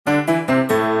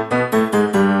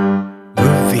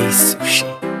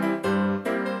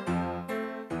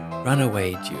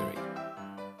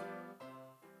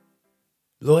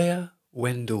Lawyer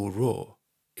Wendell Raw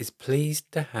is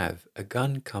pleased to have a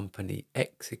gun company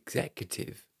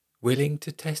ex-executive willing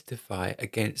to testify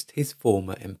against his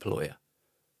former employer.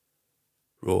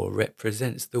 Raw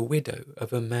represents the widow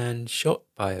of a man shot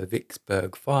by a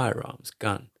Vicksburg firearms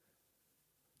gun.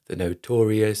 The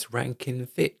notorious Rankin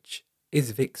Fitch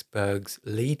is Vicksburg's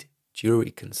lead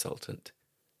jury consultant.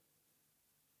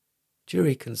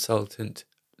 Jury consultant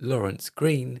Lawrence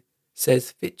Green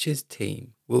says Fitch's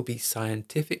team will be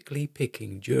scientifically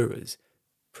picking jurors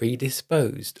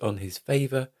predisposed on his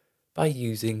favor by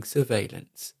using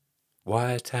surveillance,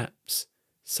 wiretaps,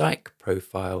 psych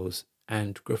profiles,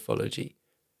 and graphology.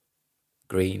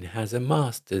 Green has a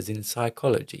master's in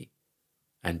psychology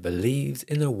and believes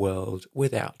in a world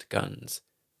without guns.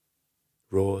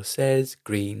 Raw says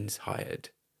Green's hired.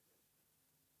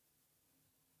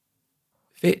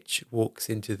 Fitch walks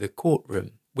into the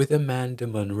courtroom with Amanda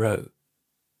Monroe,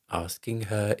 asking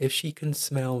her if she can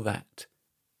smell that.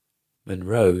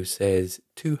 Monroe says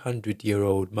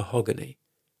 200-year-old mahogany.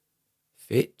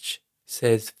 Fitch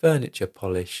says furniture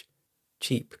polish,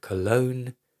 cheap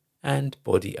cologne, and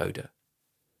body odor.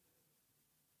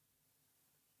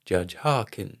 Judge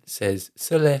Harkin says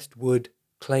Celeste Wood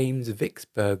claims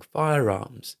Vicksburg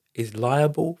Firearms is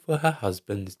liable for her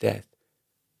husband's death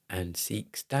and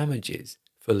seeks damages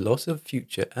for loss of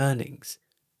future earnings,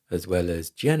 as well as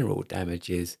general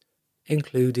damages,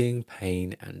 including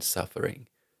pain and suffering.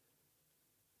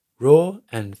 Raw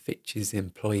and Fitch's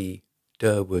employee,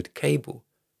 Durwood Cable,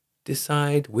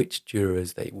 decide which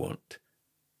jurors they want.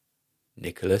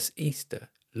 Nicholas Easter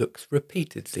looks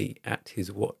repeatedly at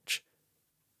his watch.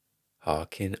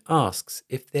 Harkin asks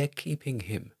if they're keeping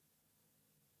him.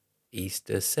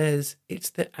 Easter says it's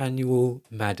the annual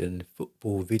Madden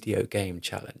football video game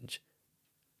challenge.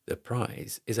 The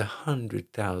prize is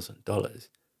 $100,000.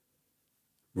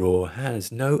 Raw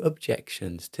has no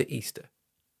objections to Easter.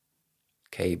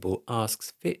 Cable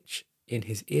asks Fitch in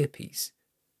his earpiece.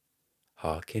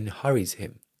 Harkin hurries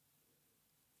him.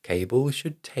 Cable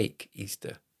should take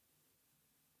Easter.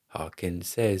 Harkin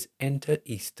says enter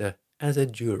Easter as a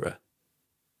juror.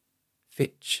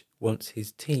 Fitch wants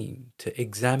his team to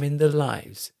examine the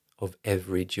lives of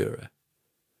every juror.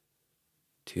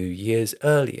 2 years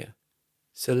earlier,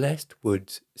 Celeste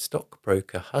Wood's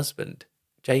stockbroker husband,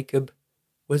 Jacob,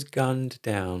 was gunned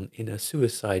down in a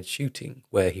suicide shooting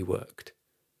where he worked.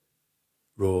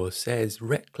 Raw says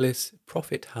reckless,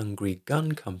 profit-hungry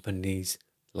gun companies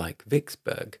like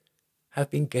Vicksburg have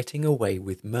been getting away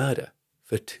with murder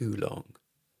for too long.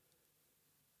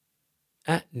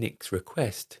 At Nick's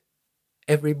request,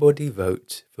 everybody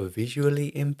votes for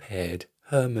visually impaired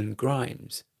Herman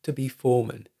Grimes to be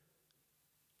foreman.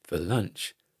 For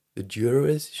lunch, the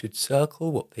jurors should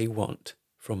circle what they want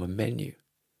from a menu.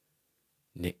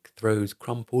 Nick throws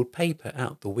crumpled paper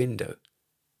out the window,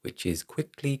 which is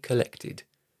quickly collected.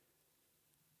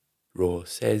 Raw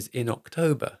says in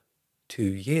October, 2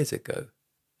 years ago,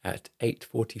 at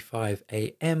 8:45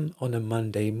 a.m. on a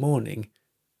Monday morning,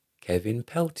 Kevin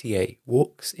Peltier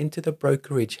walks into the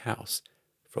brokerage house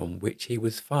from which he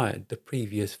was fired the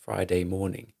previous Friday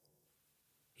morning.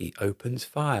 He opens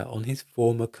fire on his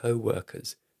former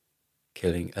co-workers,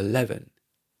 killing 11,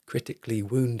 critically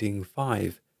wounding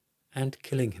 5, and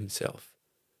killing himself.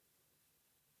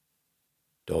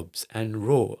 Dobbs and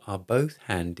Raw are both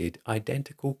handed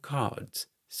identical cards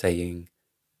saying,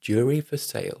 "Jury for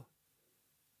sale."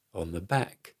 On the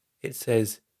back, it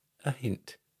says, a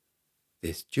hint.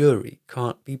 This jury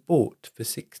can't be bought for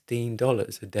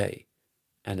 $16 a day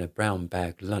and a brown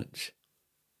bag lunch.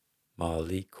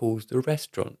 Marley calls the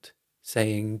restaurant,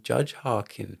 saying Judge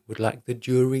Harkin would like the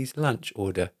jury's lunch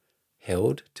order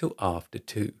held till after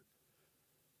 2.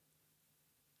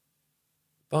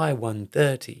 By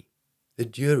 1:30, the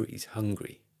jury's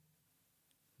hungry.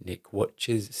 Nick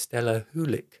watches Stella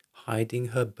Hulick hiding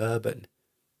her bourbon.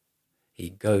 He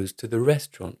goes to the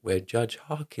restaurant where Judge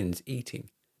Harkin's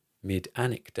eating,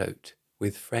 mid-anecdote,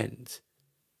 with friends.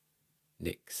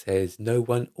 Nick says no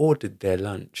one ordered their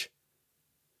lunch.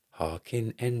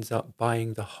 Harkin ends up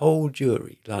buying the whole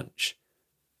jury lunch.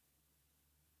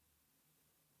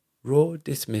 Raw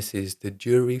dismisses the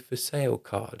jury for sale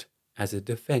card as a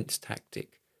defense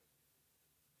tactic.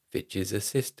 Fitch's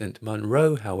assistant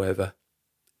Monroe, however,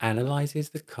 analyzes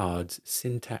the card's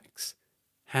syntax,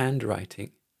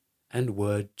 handwriting, and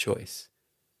word choice.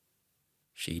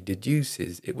 She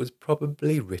deduces it was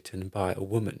probably written by a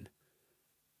woman.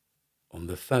 On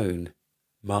the phone,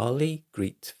 Marley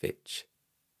greets Fitch.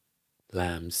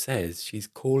 Lamb says she's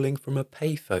calling from a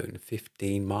payphone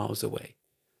 15 miles away.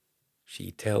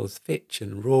 She tells Fitch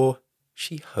and Raw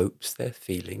she hopes they're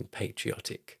feeling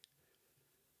patriotic.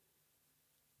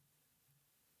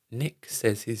 Nick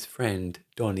says his friend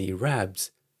Donnie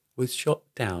Rabs was shot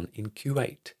down in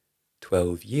Kuwait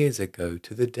 12 years ago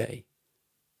to the day.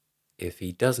 If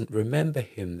he doesn't remember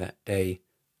him that day,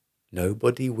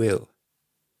 nobody will.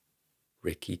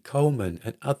 Ricky Coleman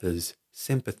and others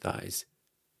sympathize.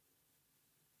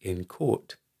 In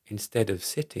court, instead of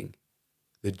sitting,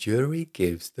 the jury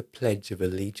gives the Pledge of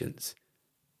Allegiance.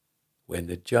 When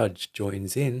the judge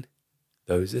joins in,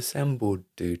 those assembled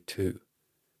do too.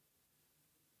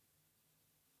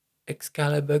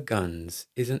 Excalibur Guns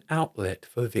is an outlet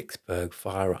for Vicksburg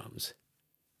firearms.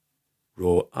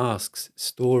 Raw asks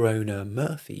store owner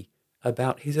Murphy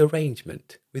about his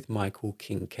arrangement with Michael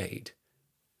Kincaid,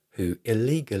 who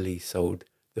illegally sold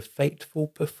the fateful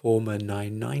Performer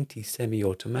 990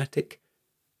 semi-automatic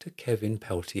to Kevin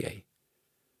Peltier.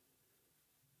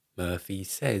 Murphy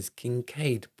says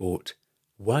Kincaid bought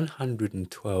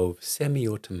 112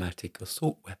 semi-automatic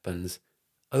assault weapons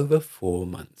over 4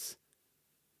 months.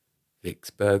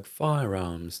 Vicksburg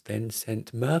Firearms then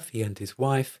sent Murphy and his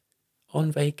wife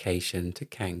on vacation to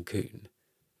Cancun.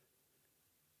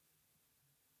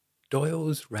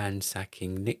 Doyle's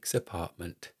ransacking Nick's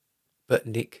apartment, but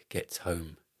Nick gets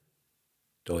home.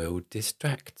 Doyle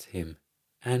distracts him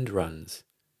and runs.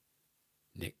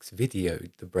 Nick's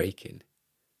videoed the break-in.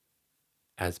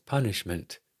 As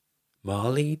punishment,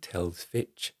 Marley tells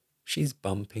Fitch she's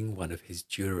bumping one of his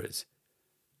jurors.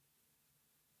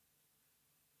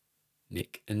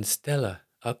 Nick and Stella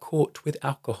are caught with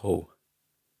alcohol.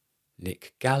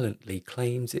 Nick gallantly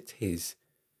claims it's his.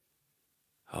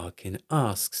 Harkin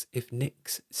asks if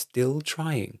Nick's still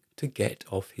trying to get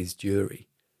off his jury.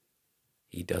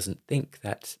 He doesn't think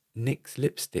that's Nick's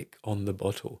lipstick on the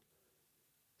bottle.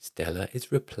 Stella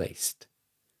is replaced.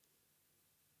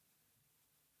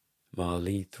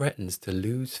 Marley threatens to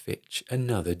lose Fitch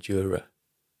another juror.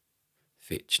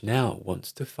 Fitch now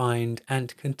wants to find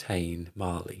and contain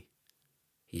Marley.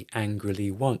 He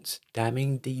angrily wants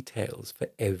damning details for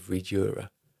every juror.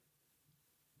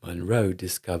 Monroe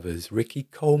discovers Ricky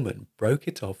Coleman broke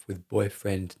it off with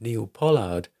boyfriend Neil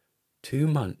Pollard 2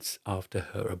 months after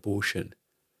her abortion.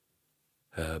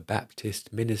 Her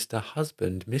Baptist minister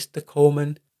husband, Mr.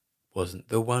 Coleman, wasn't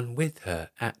the one with her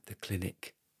at the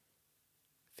clinic.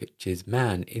 Fitch's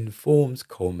man informs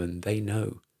Coleman they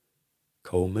know.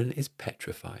 Coleman is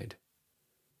petrified.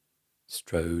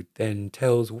 Strode then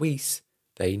tells Weiss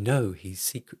they know he's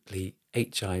secretly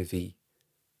HIV.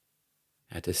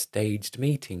 At a staged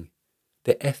meeting,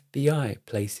 the FBI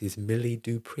places Millie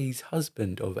Dupree's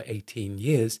husband of 18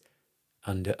 years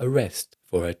under arrest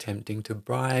for attempting to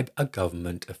bribe a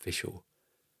government official.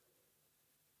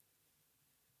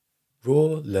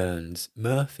 Raw learns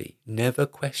Murphy never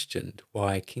questioned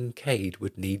why Kincaid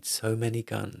would need so many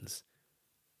guns.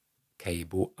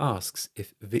 Cable asks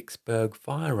if Vicksburg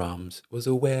Firearms was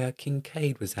aware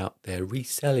Kincaid was out there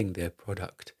reselling their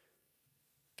product.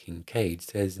 Kincaid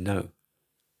says no.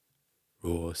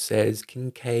 Raw says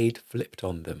Kincaid flipped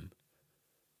on them.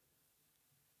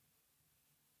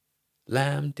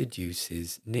 Lamb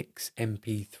deduces Nick's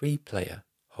MP3 player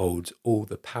holds all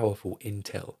the powerful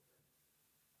intel.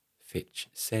 Fitch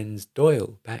sends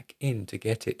Doyle back in to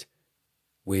get it,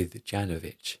 with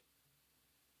Janovich.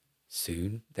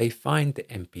 Soon they find the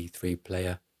MP3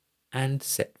 player and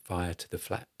set fire to the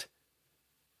flat.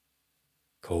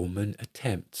 Coleman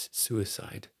attempts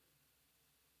suicide.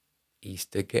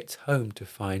 Easter gets home to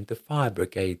find the fire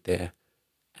brigade there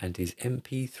and his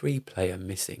MP3 player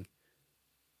missing.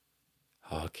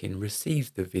 Harkin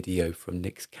receives the video from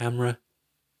Nick's camera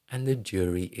and the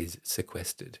jury is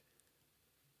sequestered.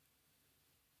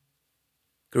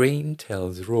 Green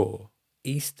tells Raw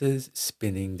Easter's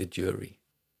spinning the jury.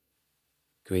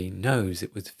 Green knows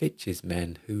it was Fitch's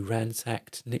men who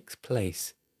ransacked Nick's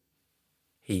place.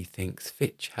 He thinks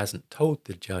Fitch hasn't told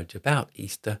the judge about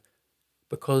Easter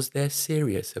because they're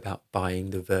serious about buying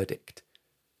the verdict.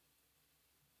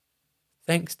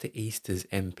 Thanks to Easter's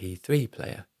MP3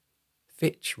 player,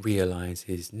 Fitch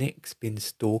realizes Nick's been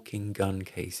stalking gun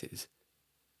cases.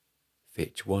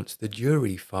 Fitch wants the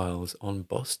jury files on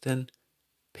Boston,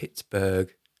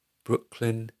 Pittsburgh,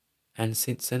 Brooklyn, and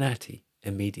Cincinnati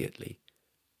immediately.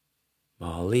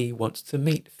 Marley wants to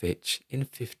meet Fitch in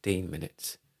 15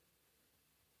 minutes.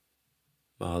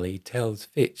 Marley tells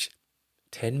Fitch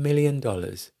 $10 million,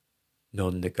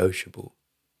 non-negotiable,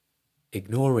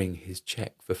 ignoring his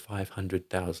check for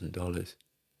 $500,000.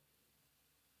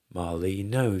 Marley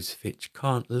knows Fitch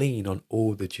can't lean on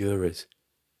all the jurors.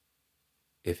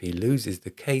 If he loses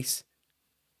the case,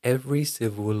 every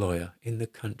civil lawyer in the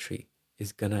country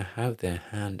is going to have their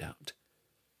hand out.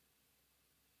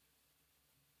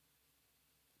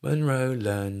 Monroe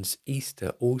learns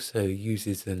Easter also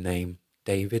uses the name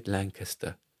David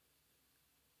Lancaster.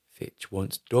 Fitch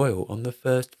wants Doyle on the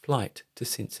first flight to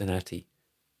Cincinnati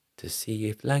to see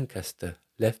if Lancaster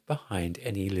left behind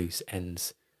any loose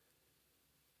ends.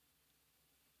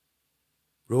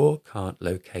 Raw can't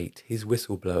locate his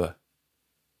whistleblower.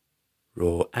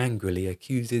 Raw angrily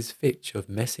accuses Fitch of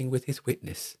messing with his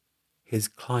witness, his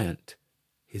client,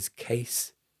 his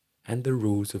case, and the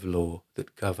rules of law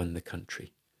that govern the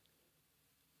country.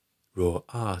 Raw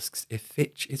asks if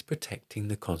Fitch is protecting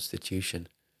the Constitution.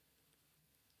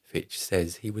 Fitch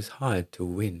says he was hired to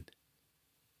win.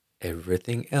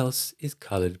 Everything else is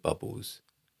coloured bubbles.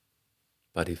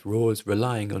 But if Raw's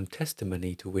relying on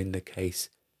testimony to win the case,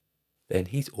 then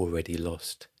he's already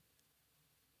lost.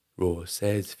 Raw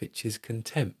says Fitch's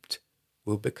contempt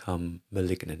will become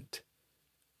malignant.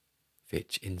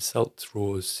 Fitch insults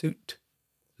Raw's suit,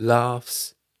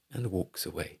 laughs, and walks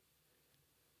away.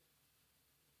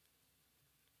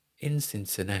 In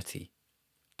Cincinnati,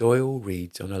 Doyle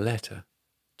reads on a letter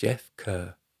Jeff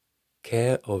Kerr,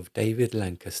 care of David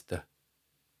Lancaster,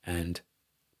 and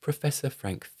Professor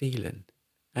Frank Phelan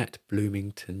at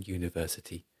Bloomington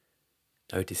University,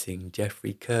 noticing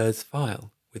Jeffrey Kerr's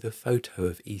file with a photo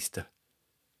of Easter.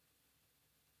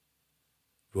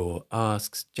 Raw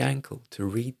asks Jankel to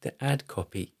read the ad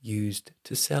copy used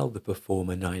to sell the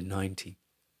Performer 990,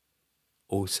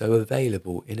 also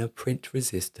available in a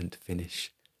print-resistant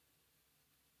finish.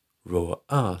 Raw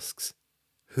asks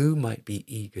who might be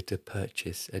eager to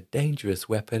purchase a dangerous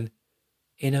weapon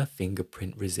in a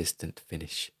fingerprint-resistant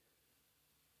finish.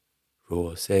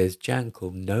 Raw says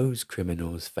Jankel knows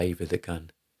criminals favour the gun,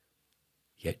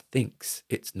 yet thinks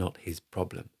it's not his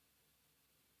problem.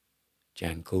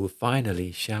 Jankel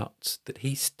finally shouts that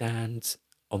he stands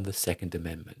on the Second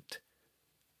Amendment.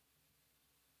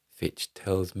 Fitch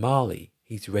tells Marley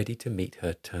he's ready to meet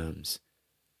her terms.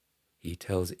 He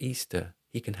tells Easter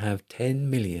he can have 10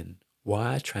 million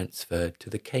wire transferred to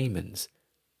the Caymans,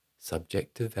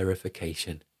 subject to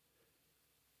verification.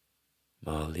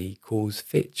 Marley calls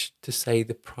Fitch to say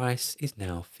the price is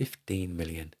now 15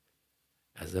 million,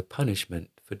 as a punishment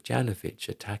for Janovich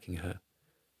attacking her.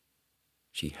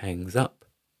 She hangs up,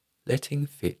 letting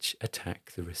Fitch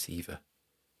attack the receiver.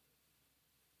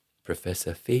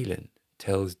 Professor Phelan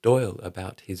tells Doyle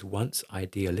about his once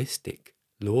idealistic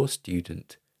law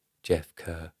student, Jeff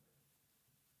Kerr.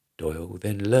 Doyle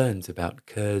then learns about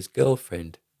Kerr's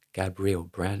girlfriend, Gabrielle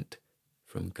Brandt,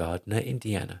 from Gardner,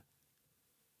 Indiana.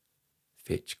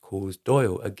 Fitch calls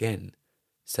Doyle again,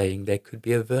 saying there could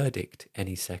be a verdict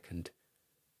any second.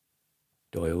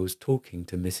 Doyle's talking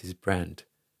to Mrs. Brandt.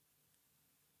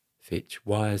 Fitch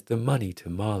wires the money to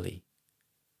Marley.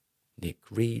 Nick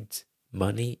reads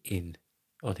 "money in"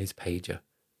 on his pager.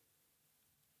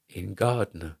 In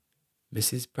Gardner,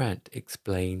 Mrs. Brandt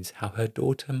explains how her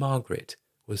daughter Margaret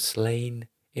was slain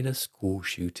in a school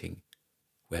shooting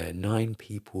where 9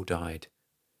 people died.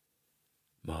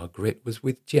 Margaret was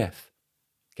with Jeff,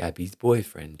 Gabby's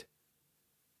boyfriend.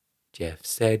 Jeff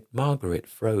said Margaret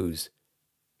froze.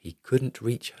 He couldn't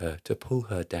reach her to pull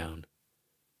her down.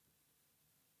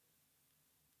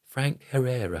 Frank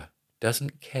Herrera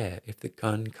doesn't care if the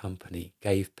gun company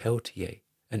gave Peltier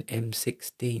an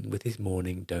M16 with his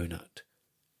morning donut.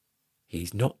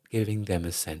 He's not giving them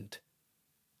a cent.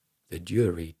 The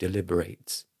jury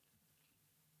deliberates.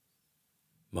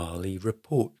 Marley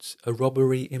reports a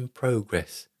robbery in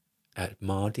progress at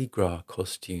Mardi Gras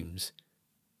Costumes,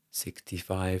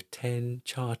 6510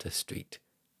 Charter Street,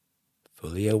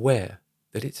 fully aware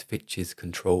that it's Fitch's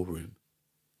control room.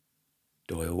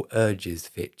 Doyle urges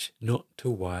Fitch not to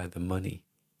wire the money.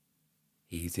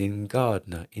 He's in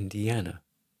Gardner, Indiana.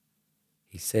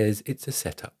 He says it's a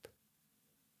setup.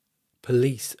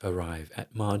 Police arrive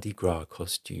at Mardi Gras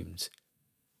Costumes.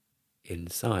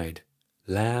 Inside,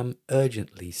 Lamb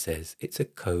urgently says it's a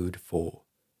code 4.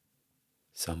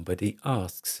 Somebody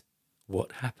asks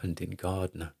what happened in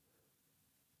Gardner.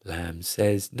 Lamb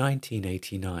says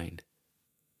 1989.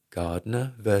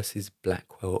 Gardner versus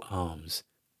Blackwell Arms.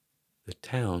 The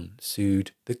town sued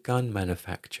the gun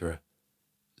manufacturer,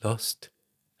 lost,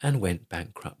 and went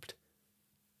bankrupt.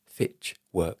 Fitch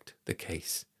worked the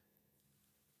case.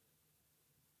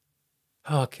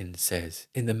 Harkin says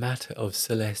in the matter of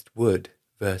Celeste Wood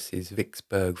versus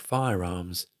Vicksburg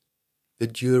Firearms, the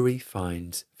jury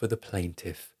finds for the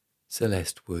plaintiff,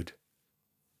 Celeste Wood.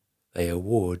 They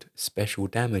award special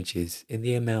damages in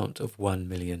the amount of $1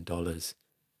 million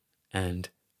and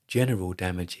general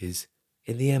damages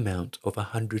in the amount of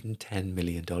 $110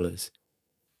 million.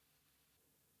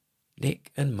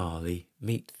 Nick and Marley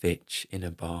meet Fitch in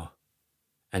a bar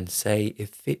and say if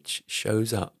Fitch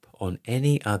shows up on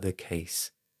any other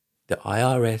case, the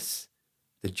IRS,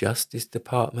 the Justice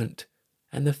Department,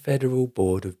 and the Federal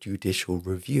Board of Judicial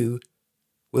Review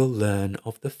will learn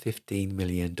of the $15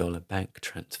 million bank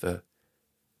transfer.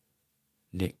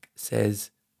 Nick says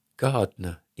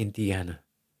Gardner, Indiana.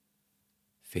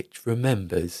 Fitch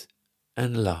remembers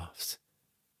and laughs.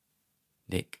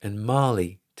 Nick and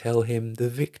Marley tell him the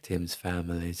victims'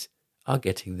 families are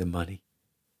getting the money.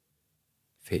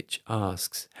 Fitch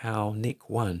asks how Nick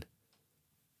won.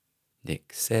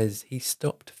 Nick says he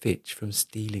stopped Fitch from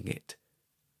stealing it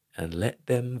and let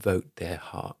them vote their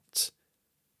hearts.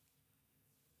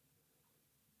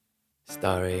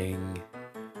 Starring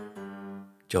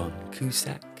John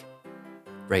Cusack,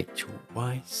 Rachel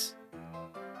Weisz,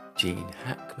 Gene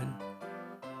Hackman.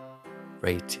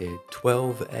 Rated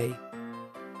 12A.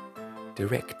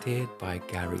 Directed by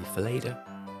Gary Falada.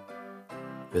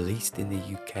 Released in the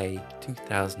UK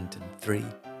 2003.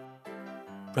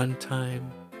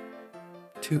 Runtime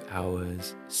 2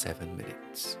 hours 7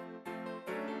 minutes.